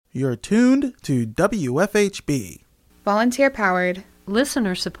You're tuned to WFHB. Volunteer-powered,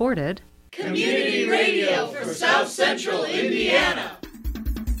 listener-supported community radio for South Central Indiana.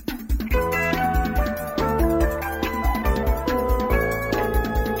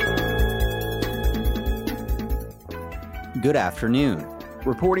 Good afternoon.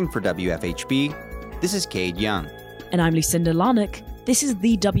 Reporting for WFHB, this is Cade Young. And I'm Lucinda Larnock. This is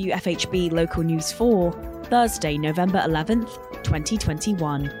the WFHB Local News for Thursday, November 11th,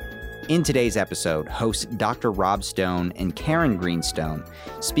 2021. In today's episode, hosts Dr. Rob Stone and Karen Greenstone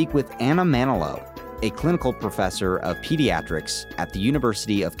speak with Anna Manilow, a clinical professor of pediatrics at the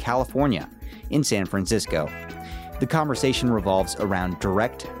University of California in San Francisco. The conversation revolves around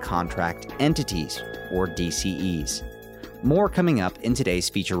direct contract entities, or DCEs. More coming up in today's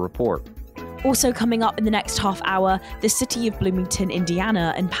feature report. Also coming up in the next half hour, the city of Bloomington,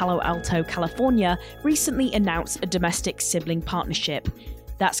 Indiana and Palo Alto, California recently announced a domestic sibling partnership.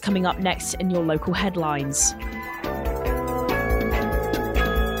 That's coming up next in your local headlines.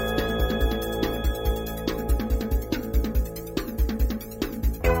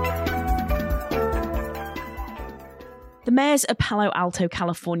 The mayors of Palo Alto,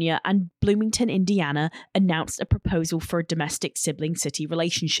 California and Bloomington, Indiana announced a proposal for a domestic sibling city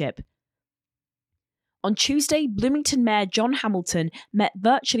relationship. On Tuesday, Bloomington Mayor John Hamilton met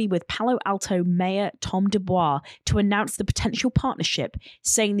virtually with Palo Alto Mayor Tom DuBois to announce the potential partnership,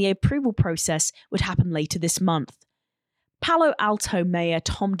 saying the approval process would happen later this month. Palo Alto Mayor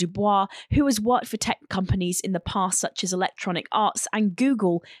Tom DuBois, who has worked for tech companies in the past such as Electronic Arts and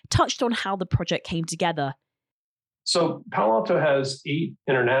Google, touched on how the project came together. So Palo Alto has 8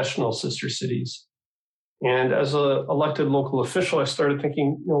 international sister cities. And as an elected local official, I started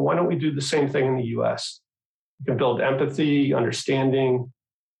thinking, why don't we do the same thing in the US? We can build empathy, understanding,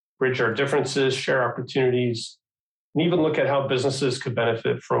 bridge our differences, share opportunities, and even look at how businesses could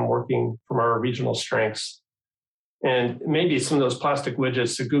benefit from working from our regional strengths. And maybe some of those plastic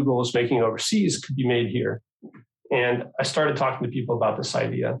widgets that Google is making overseas could be made here. And I started talking to people about this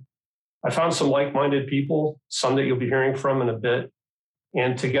idea. I found some like-minded people, some that you'll be hearing from in a bit,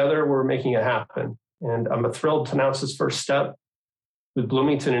 and together we're making it happen. And I'm thrilled to announce this first step, with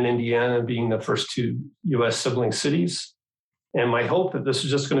Bloomington and Indiana being the first 2 U.S. sibling cities. And my hope that this is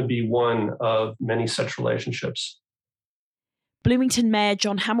just going to be one of many such relationships. Bloomington Mayor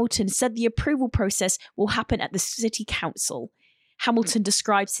John Hamilton said the approval process will happen at the City Council. Hamilton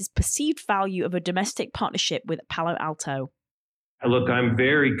describes his perceived value of a domestic partnership with Palo Alto. Look, I'm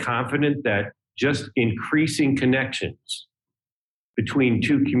very confident that just increasing connections between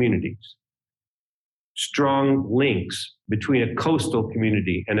 2 communities, strong links between a coastal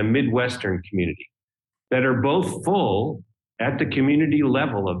community and a Midwestern community that are both full at the community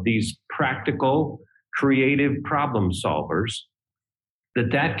level of these practical, creative problem solvers,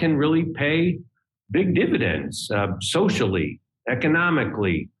 that can really pay big dividends socially,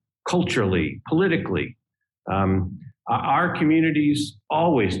 economically, culturally, politically. Our communities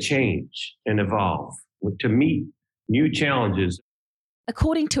always change and evolve to meet new challenges.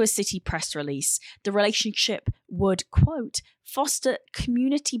 According to a city press release, the relationship would, quote, foster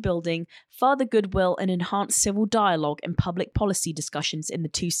community building, further goodwill, and enhance civil dialogue and public policy discussions in the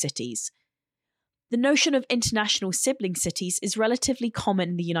 2 cities. The notion of international sibling cities is relatively common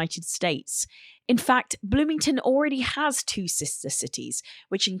in the United States. In fact, Bloomington already has 2 sister cities,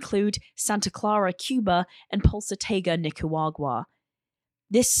 which include Santa Clara, Cuba, and Pulsatega, Nicaragua.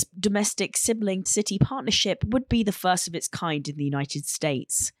 This domestic sibling city partnership would be the first of its kind in the United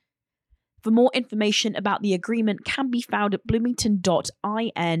States. For more information about the agreement can be found at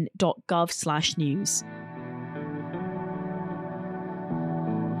bloomington.in.gov/news.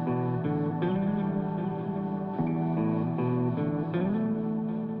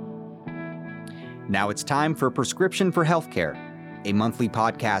 Now it's time for Prescription for Healthcare, a monthly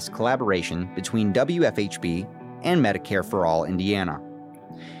podcast collaboration between WFHB and Medicare for All Indiana.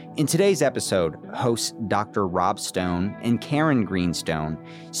 In today's episode, hosts Dr. Rob Stone and Karen Greenstone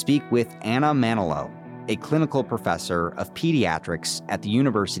speak with Anna Manilow, a clinical professor of pediatrics at the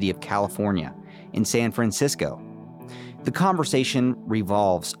University of California in San Francisco. The conversation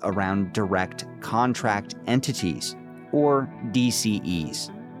revolves around direct contract entities, or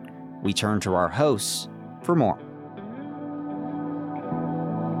DCEs. We turn to our hosts for more.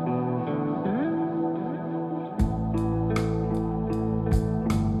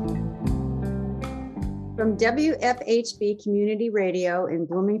 From WFHB Community Radio in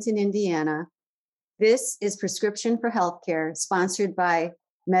Bloomington, Indiana, this is Prescription for Healthcare, sponsored by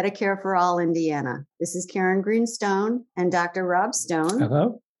Medicare for All Indiana. This is Karen Greenstone and Dr. Rob Stone.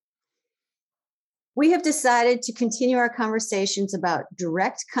 Hello. We have decided to continue our conversations about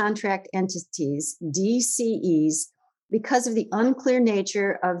direct contract entities, DCEs, because of the unclear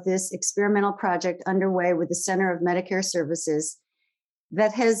nature of this experimental project underway with the Center of Medicare Services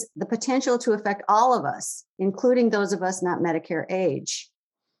that has the potential to affect all of us, including those of us not Medicare age.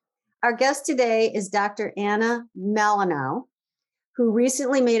 Our guest today is Dr. Anna Malinow, who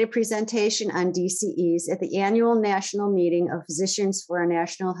recently made a presentation on DCEs at the annual National Meeting of Physicians for a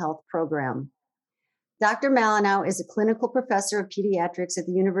National Health Program. Dr. Malinow is a clinical professor of pediatrics at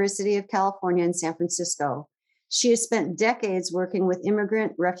the University of California in San Francisco. She has spent decades working with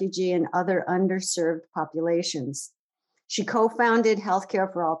immigrant, refugee, and other underserved populations. She co-founded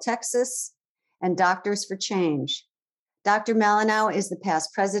Healthcare for All Texas and Doctors for Change. Dr. Malinow is the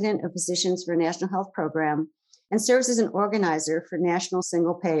past president of Physicians for a National Health Program and serves as an organizer for National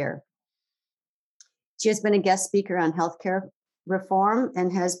Single Payer. She has been a guest speaker on healthcare reform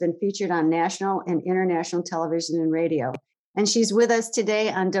and has been featured on national and international television and radio. And she's with us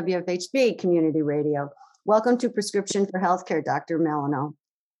today on WFHB Community Radio. Welcome to Prescription for Healthcare, Dr. Malinow.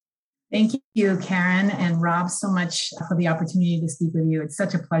 Thank you, Karen and Rob, so much for the opportunity to speak with you. It's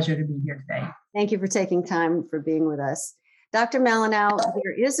such a pleasure to be here today. Thank you for taking time for being with us. Dr. Malinow,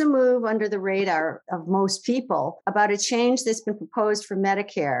 there is a move under the radar of most people about a change that's been proposed for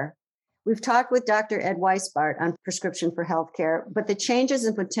Medicare. We've talked with Dr. Ed Weisbart on Prescription for Healthcare, but the changes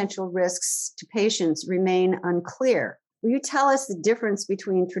and potential risks to patients remain unclear. Will you tell us the difference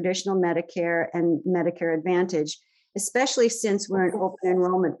between traditional Medicare and Medicare Advantage, especially since we're in open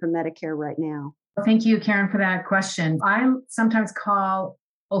enrollment for Medicare right now? Well, thank you, Karen, for that question. I sometimes call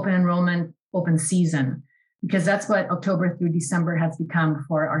open enrollment open season, because that's what October through December has become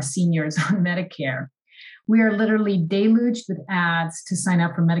for our seniors on Medicare. We are literally deluged with ads to sign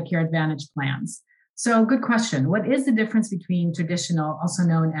up for Medicare Advantage plans. So good question. What is the difference between traditional, also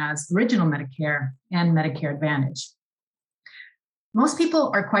known as original Medicare, and Medicare Advantage? Most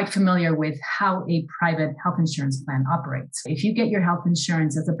people are quite familiar with how a private health insurance plan operates. If you get your health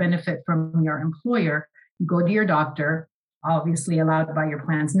insurance as a benefit from your employer, you go to your doctor, obviously allowed by your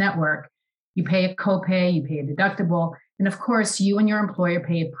plan's network. You pay a copay, you pay a deductible, and of course, you and your employer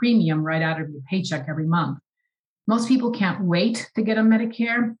pay a premium right out of your paycheck every month. Most people can't wait to get on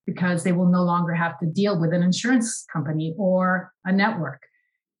Medicare because they will no longer have to deal with an insurance company or a network.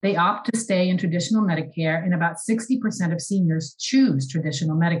 They opt to stay in traditional Medicare, and about 60% of seniors choose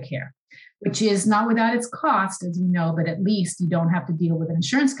traditional Medicare, which is not without its cost, as you know, but at least you don't have to deal with an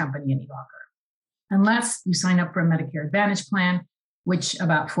insurance company any longer, unless you sign up for a Medicare Advantage plan, which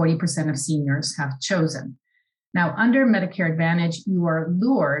about 40% of seniors have chosen. Now, under Medicare Advantage, you are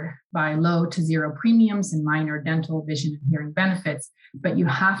lured by low to zero premiums and minor dental, vision, and hearing benefits, but you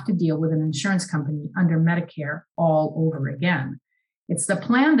have to deal with an insurance company under Medicare all over again. It's the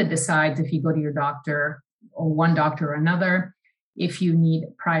plan that decides if you go to your doctor or one doctor or another, if you need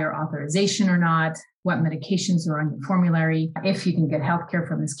prior authorization or not, what medications are on your formulary, if you can get healthcare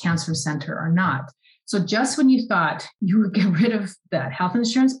from this cancer center or not. So just when you thought you would get rid of that health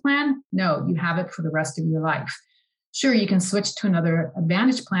insurance plan, no, you have it for the rest of your life. Sure, you can switch to another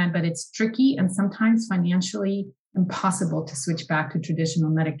Advantage plan, but it's tricky and sometimes financially impossible to switch back to traditional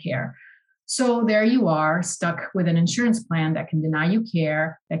Medicare. So there you are, stuck with an insurance plan that can deny you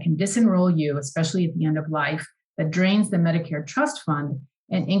care, that can disenroll you, especially at the end of life, that drains the Medicare Trust Fund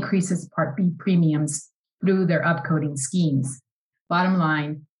and increases Part B premiums through their upcoding schemes. Bottom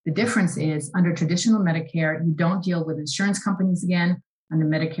line, the difference is under traditional Medicare, you don't deal with insurance companies again. Under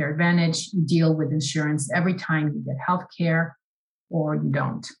Medicare Advantage, you deal with insurance every time you get health care or you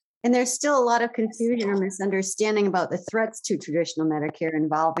don't. And there's still a lot of confusion or misunderstanding about the threats to traditional Medicare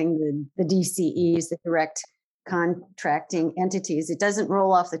involving the DCEs, the direct contracting entities. It doesn't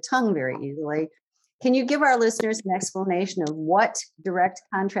roll off the tongue very easily. Can you give our listeners an explanation of what direct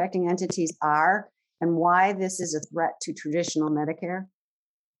contracting entities are and why this is a threat to traditional Medicare?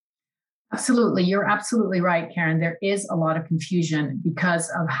 Absolutely. You're absolutely right, Karen. There is a lot of confusion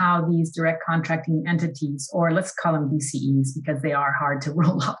because of how these direct contracting entities, or let's call them DCEs because they are hard to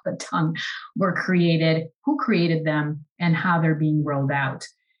roll off the tongue, were created, who created them, and how they're being rolled out.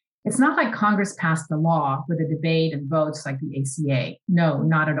 It's not like Congress passed the law with a debate and votes like the ACA. No,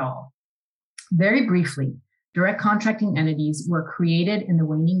 not at all. Very briefly, direct contracting entities were created in the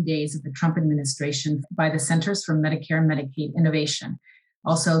waning days of the Trump administration by the Centers for Medicare and Medicaid Innovation,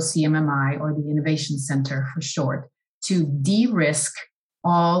 also CMMI, or the Innovation Center for short, to de-risk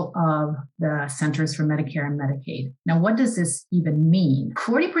all of the Centers for Medicare and Medicaid. Now, what does this even mean?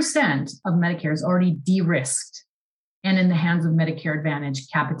 40% of Medicare is already de-risked. and in the hands of Medicare Advantage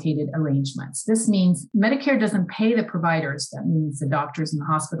capitated arrangements. This means Medicare doesn't pay the providers, that means the doctors and the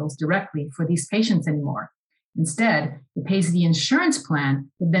hospitals, directly for these patients anymore. Instead, it pays the insurance plan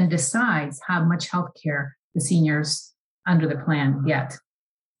that then decides how much health care the seniors under the plan get.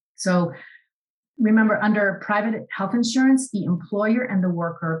 So remember, under private health insurance, the employer and the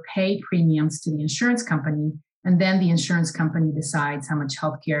worker pay premiums to the insurance company, and then the insurance company decides how much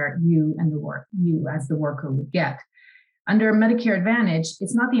health care you as the worker would get. Under Medicare Advantage,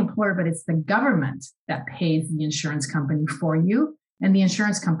 it's not the employer, but it's the government that pays the insurance company for you, and the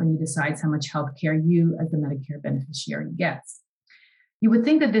insurance company decides how much health care you as the Medicare beneficiary gets. You would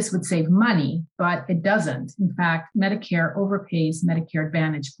think that this would save money, but it doesn't. In fact, Medicare overpays Medicare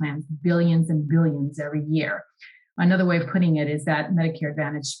Advantage plans billions and billions every year. Another way of putting it is that Medicare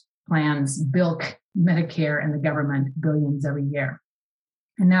Advantage plans bilk Medicare and the government billions every year.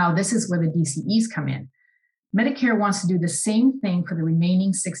 And now this is where the DCEs come in. Medicare wants to do the same thing for the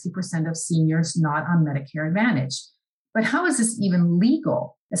remaining 60% of seniors not on Medicare Advantage. But how is this even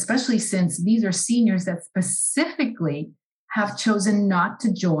legal, especially since these are seniors that specifically have chosen not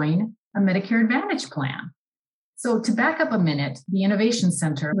to join a Medicare Advantage plan? So to back up a minute, the Innovation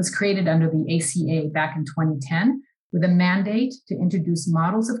Center was created under the ACA back in 2010 with a mandate to introduce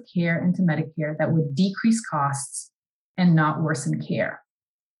models of care into Medicare that would decrease costs and not worsen care.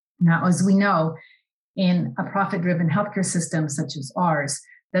 Now, as we know, in a profit-driven healthcare system such as ours,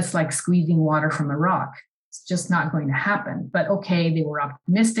 that's like squeezing water from a rock. It's just not going to happen. But okay, they were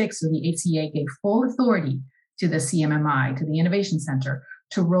optimistic, so the ACA gave full authority to the CMMI, to the Innovation Center,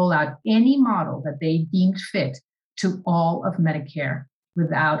 to roll out any model that they deemed fit to all of Medicare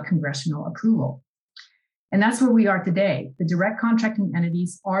without congressional approval. And that's where we are today. The direct contracting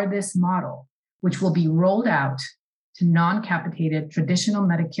entities are this model, which will be rolled out to non-capitated traditional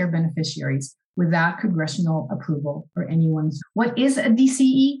Medicare beneficiaries without congressional approval or anyone's. What is a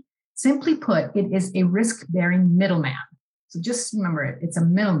DCE? Simply put, it is a risk-bearing middleman. So just remember it, it's a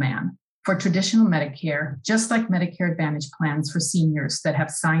middleman for traditional Medicare, just like Medicare Advantage plans for seniors that have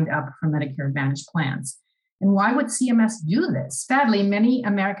signed up for Medicare Advantage plans. And why would CMS do this? Sadly, many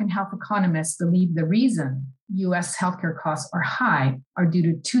American health economists believe the reason US healthcare costs are high are due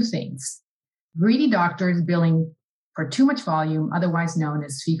to two things: greedy doctors billing for too much volume, otherwise known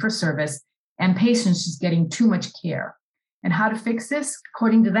as fee-for-service, and patients just getting too much care. And how to fix this?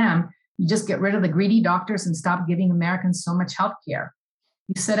 According to them, you just get rid of the greedy doctors and stop giving Americans so much health care.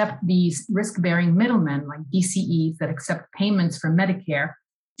 You set up these risk-bearing middlemen like DCEs that accept payments from Medicare,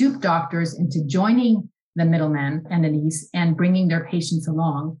 dupe doctors into joining the middlemen entities and bringing their patients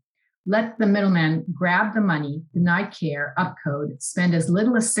along. Let the middleman grab the money, deny care, upcode, spend as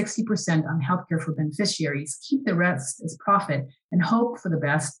little as 60% on healthcare for beneficiaries, keep the rest as profit, and hope for the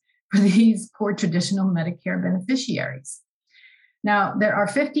best for these poor traditional Medicare beneficiaries. Now, there are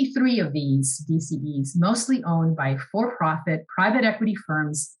 53 of these DCEs, mostly owned by for-profit private equity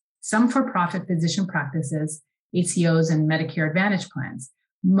firms, some for-profit physician practices, ACOs, and Medicare Advantage plans.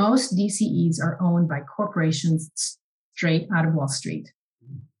 Most DCEs are owned by corporations straight out of Wall Street.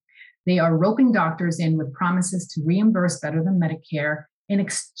 They are roping doctors in with promises to reimburse better than Medicare in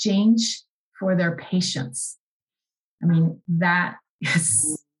exchange for their patients. I mean, that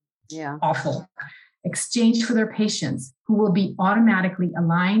is awful. Exchange for their patients, who will be automatically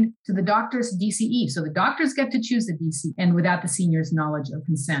aligned to the doctor's DCE. So the doctors get to choose the DCE and without the senior's knowledge or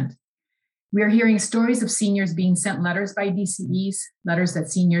consent. We are hearing stories of seniors being sent letters by DCEs, letters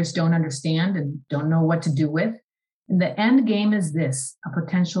that seniors don't understand and don't know what to do with. And the end game is this: a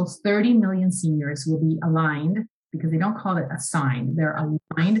potential 30 million seniors will be aligned, because they don't call it assigned, they're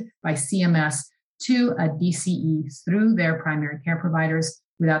aligned by CMS to a DCE through their primary care providers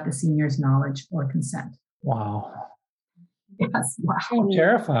without the senior's knowledge or consent. Wow. Yes, wow. So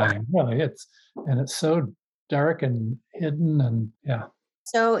terrifying, really. It's so dark and hidden, and yeah.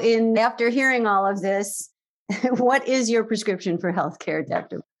 So after hearing all of this, what is your prescription for healthcare,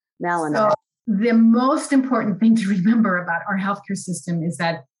 Dr. Malinek? So the most important thing to remember about our healthcare system is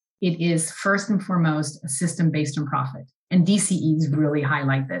that it is first and foremost a system based on profit. And DCEs really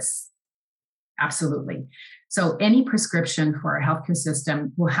highlight this. Absolutely. So any prescription for our healthcare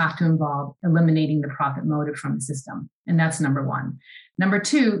system will have to involve eliminating the profit motive from the system. And that's number one. Number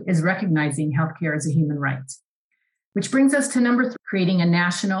two is recognizing healthcare as a human right, which brings us to number three, creating a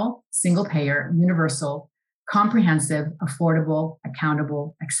national, single payer, universal, comprehensive, affordable,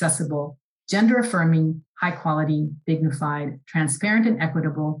 accountable, accessible, gender affirming, high quality, dignified, transparent, and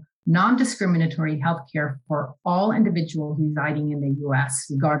equitable, non-discriminatory healthcare for all individuals residing in the US,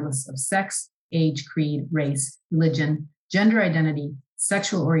 regardless of sex, age, creed, race, religion, gender identity,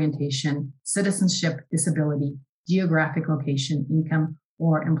 sexual orientation, citizenship, disability, geographic location, income,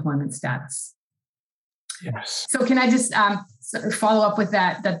 or employment status. Yes. So can I just follow up with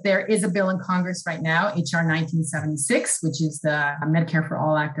that there is a bill in Congress right now, HR 1976, which is the Medicare for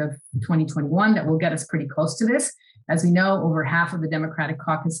All Act of 2021 that will get us pretty close to this. As we know, over half of the Democratic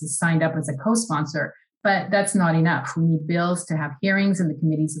caucus has signed up as a co-sponsor, but that's not enough. We need bills to have hearings in the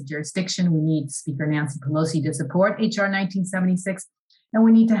committees of jurisdiction. We need Speaker Nancy Pelosi to support HR 1976, and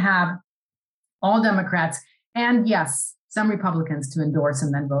we need to have all Democrats and, yes, some Republicans to endorse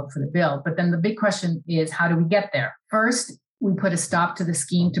and then vote for the bill. But then the big question is, how do we get there? First, we put a stop to the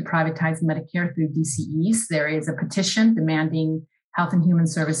scheme to privatize Medicare through DCEs. There is a petition demanding Health and Human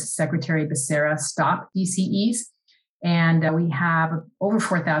Services Secretary Becerra stop DCEs. And we have over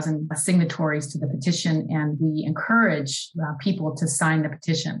 4,000 signatories to the petition, and we encourage people to sign the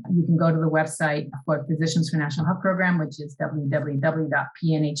petition. You can go to the website for Physicians for National Health Program, which is www.pnhp.org.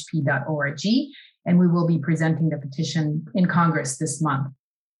 And we will be presenting the petition in Congress this month.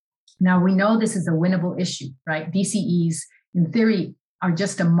 Now, we know this is a winnable issue, right? DCEs, in theory, are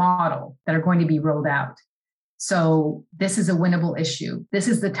just a model that are going to be rolled out. So this is a winnable issue. This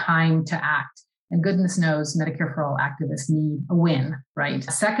is the time to act. And goodness knows Medicare for All activists need a win, right?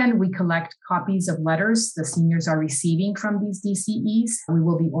 Second, we collect copies of letters the seniors are receiving from these DCEs. We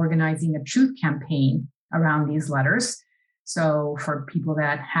will be organizing a truth campaign around these letters. So for people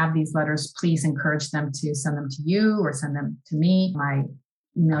that have these letters, please encourage them to send them to you or send them to me. My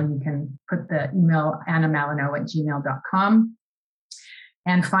email, you can put the email annamalino@gmail.com.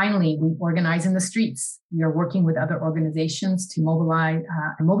 And finally, we organize in the streets. We are working with other organizations to mobilize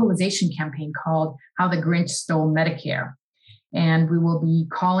a mobilization campaign called How the Grinch Stole Medicare. And we will be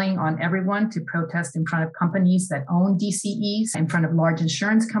calling on everyone to protest in front of companies that own DCEs, in front of large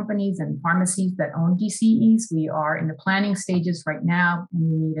insurance companies and pharmacies that own DCEs. We are in the planning stages right now, and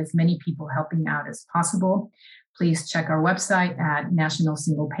we need as many people helping out as possible. Please check our website at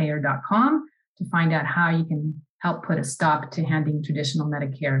nationalsinglepayer.com to find out how you can help put a stop to handing traditional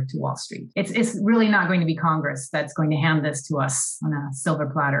Medicare to Wall Street. It's really not going to be Congress that's going to hand this to us on a silver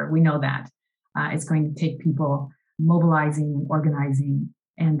platter. We know that. It's going to take people mobilizing, organizing,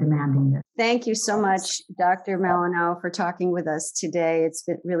 and demanding this. Thank you so much, Dr. Malinow, for talking with us today. It's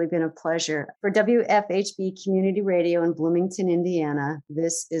really been a pleasure. For WFHB Community Radio in Bloomington, Indiana,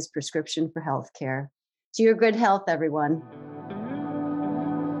 this is Prescription for Healthcare. To your good health, everyone.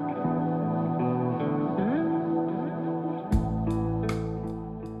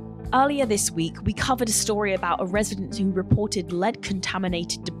 Earlier this week, we covered a story about a resident who reported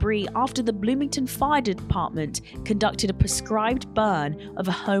lead-contaminated debris after the Bloomington Fire Department conducted a prescribed burn of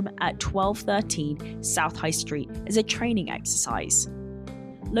a home at 1213 South High Street as a training exercise.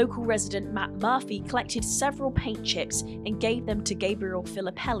 Local resident Matt Murphy collected several paint chips and gave them to Gabriel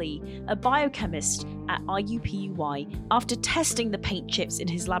Filippelli, a biochemist at IUPUI. After testing the paint chips in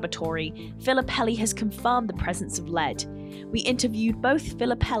his laboratory, Filippelli has confirmed the presence of lead. We interviewed both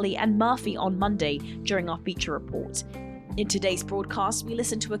Filippelli and Murphy on Monday during our feature report. In today's broadcast, we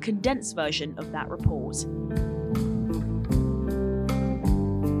listen to a condensed version of that report.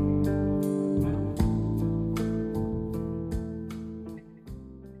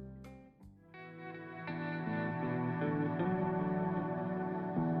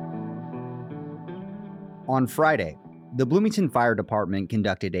 On Friday, the Bloomington Fire Department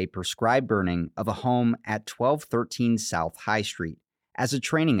conducted a prescribed burning of a home at 1213 South High Street as a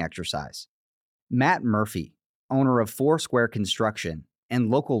training exercise. Matt Murphy, owner of Four Square Construction and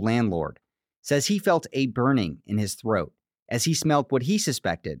local landlord, says he felt a burning in his throat as he smelled what he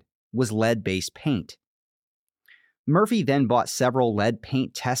suspected was lead-based paint. Murphy then bought several lead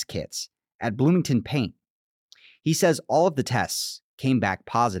paint test kits at Bloomington Paint. He says all of the tests came back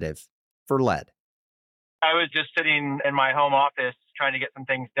positive for lead. I was just sitting in my home office trying to get some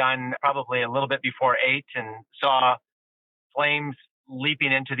things done, probably a little bit before 8, and saw flames leaping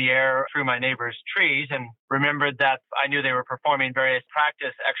into the air through my neighbor's trees, and remembered that I knew they were performing various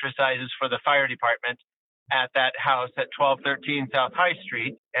practice exercises for the fire department at that house at 1213 South High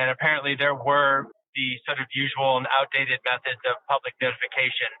Street. And apparently there were the sort of usual and outdated methods of public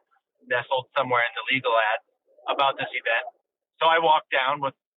notification nestled somewhere in the legal ad about this event. So I walked down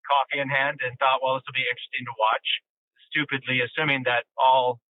with coffee in hand and thought, well, this will be interesting to watch, stupidly assuming that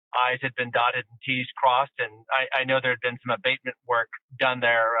all I's had been dotted and T's crossed. And I know there had been some abatement work done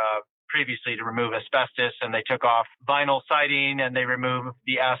there previously to remove asbestos, and they took off vinyl siding and they removed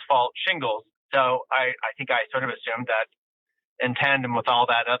the asphalt shingles. So I think I sort of assumed that in tandem with all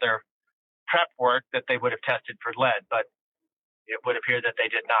that other prep work that they would have tested for lead, but it would appear that they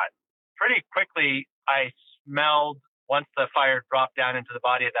did not. Pretty quickly, I smelled, once the fire dropped down into the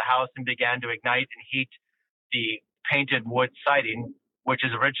body of the house and began to ignite and heat, the painted wood siding, which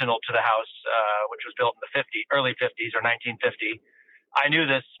is original to the house, which was built in the early 50s or 1950. I knew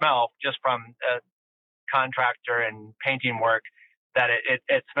this smell just from contractor and painting work, that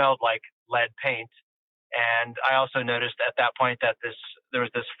it smelled like lead paint. And I also noticed at that point that there was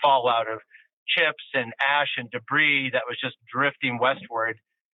this fallout of chips and ash and debris that was just drifting westward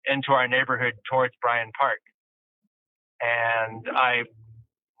into our neighborhood towards Bryan Park. And I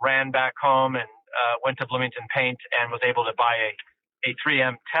ran back home and went to Bloomington Paint and was able to buy a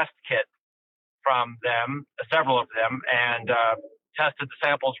 3M test kit from them, several of them, and tested the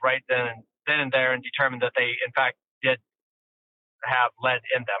samples right then and there and determined that they, in fact, did have lead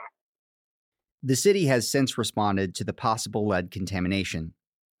in them. The city has since responded to the possible lead contamination.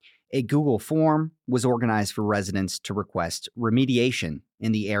 A Google form was organized for residents to request remediation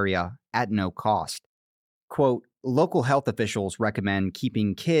in the area at no cost. Quote, local health officials recommend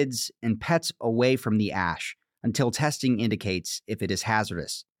keeping kids and pets away from the ash until testing indicates if it is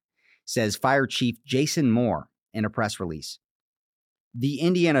hazardous, says Fire Chief Jason Moore in a press release. The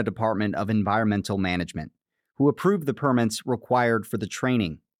Indiana Department of Environmental Management, who approved the permits required for the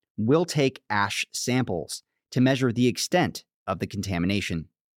training, will take ash samples to measure the extent of the contamination.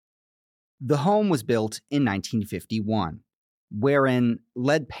 The home was built in 1951, wherein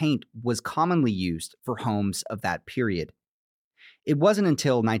lead paint was commonly used for homes of that period. It wasn't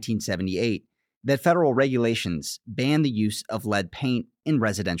until 1978 that federal regulations banned the use of lead paint in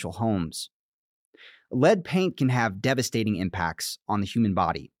residential homes. Lead paint can have devastating impacts on the human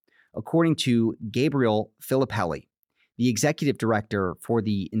body, according to Gabriel Filippelli, the executive director for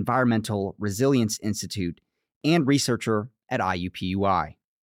the Environmental Resilience Institute and researcher at IUPUI.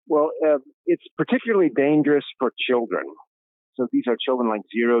 Well, it's particularly dangerous for children. So these are children like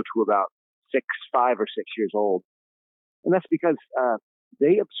 0 to about 5 or 6 years old. And that's because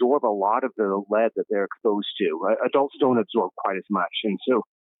they absorb a lot of the lead that they're exposed to. Adults don't absorb quite as much. And so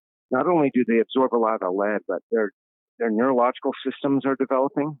not only do they absorb a lot of the lead, but their neurological systems are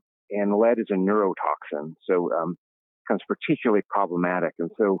developing, and lead is a neurotoxin. So it becomes particularly problematic.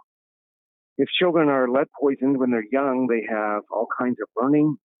 And so if children are lead poisoned when they're young, they have all kinds of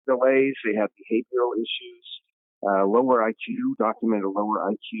learning delays. They have behavioral issues, lower IQ, documented lower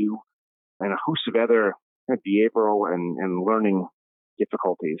IQ, and a host of other behavioral and learning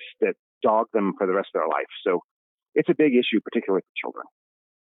difficulties that dog them for the rest of their life. So it's a big issue, particularly for children.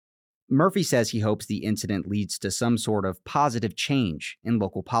 Murphy says he hopes the incident leads to some sort of positive change in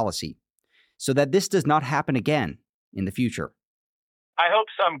local policy so that this does not happen again in the future. I hope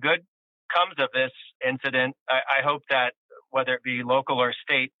some good comes of this incident. I hope that whether it be local or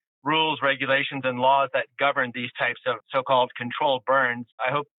state rules, regulations, and laws that govern these types of so-called controlled burns,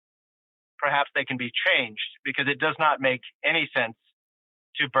 I hope perhaps they can be changed, because it does not make any sense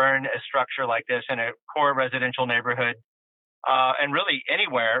to burn a structure like this in a core residential neighborhood, and really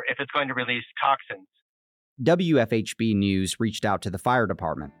anywhere if it's going to release toxins. WFHB News reached out to the fire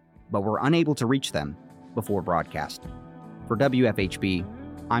department, but were unable to reach them before broadcast. For WFHB,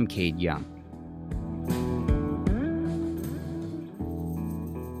 I'm Cade Young.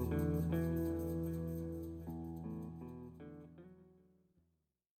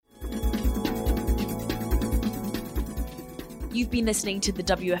 You've been listening to the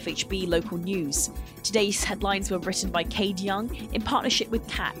WFHB local news. Today's headlines were written by Cade Young in partnership with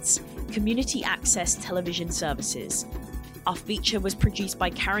CATS, Community Access Television Services. Our feature was produced by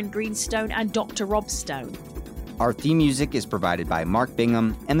Karen Greenstone and Dr. Rob Stone. Our theme music is provided by Mark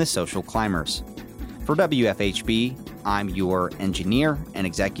Bingham and the Social Climbers. For WFHB, I'm your engineer and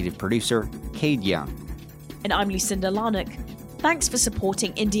executive producer, Cade Young. And I'm Lucinda Larnock. Thanks for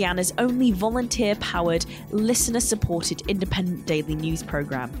supporting Indiana's only volunteer-powered, listener-supported independent daily news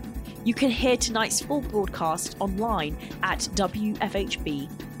program. You can hear tonight's full broadcast online at wfhb.org.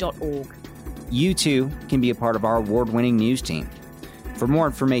 You too can be a part of our award-winning news team. For more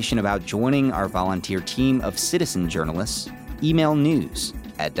information about joining our volunteer team of citizen journalists, email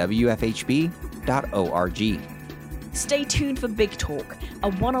news@wfhb.org. Stay tuned for Big Talk,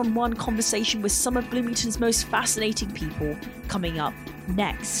 a one-on-one conversation with some of Bloomington's most fascinating people, coming up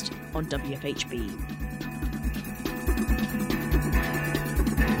next on WFHB.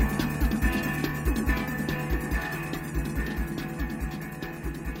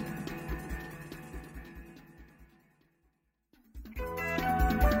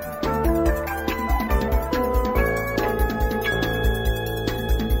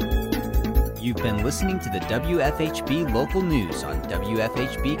 You've been listening to the WFHB local news on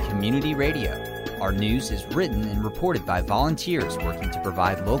WFHB Community Radio. Our news is written and reported by volunteers working to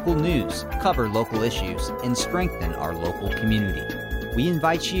provide local news, cover local issues, and strengthen our local community. We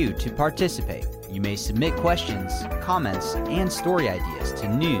invite you to participate. You may submit questions, comments, and story ideas to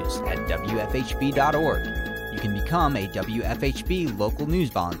news@wfhb.org. You can become a WFHB local news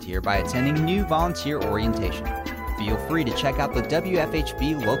volunteer by attending new volunteer orientation. Feel free to check out the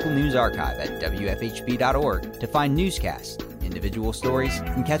WFHB local news archive at wfhb.org to find newscasts, individual stories,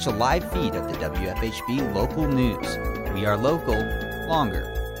 and catch a live feed of the WFHB local news. We are local,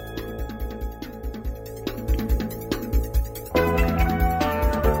 longer.